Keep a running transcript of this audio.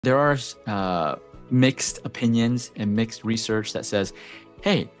There are mixed opinions and mixed research that says,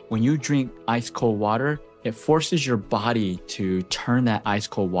 hey, when you drink ice cold water, it forces your body to turn that ice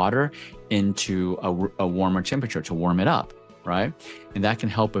cold water into a warmer temperature to warm it up, right? And that can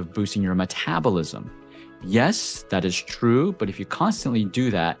help with boosting your metabolism. Yes, that is true. But if you constantly do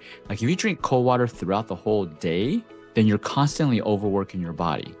that, like if you drink cold water throughout the whole day, then you're constantly overworking your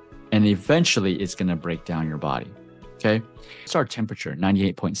body. And eventually it's going to break down your body. Okay. It's our temperature,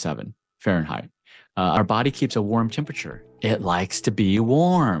 98.7 Fahrenheit. Our body keeps a warm temperature. It likes to be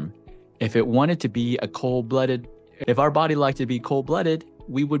warm. If it wanted to be if our body liked to be cold-blooded,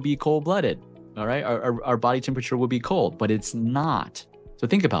 we would be cold-blooded. All right. Our body temperature would be cold, but it's not. So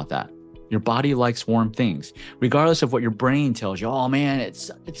think about that. Your body likes warm things, regardless of what your brain tells you. Oh man,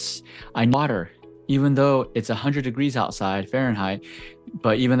 I need water, even though it's 100 degrees outside Fahrenheit.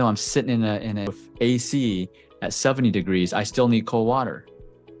 But even though I'm sitting in a AC at 70 degrees, I still need cold water.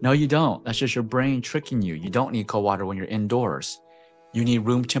 No, you don't. That's just your brain tricking you. You don't need cold water when you're indoors. You need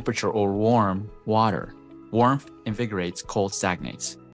room temperature or warm water. Warmth invigorates, cold stagnates.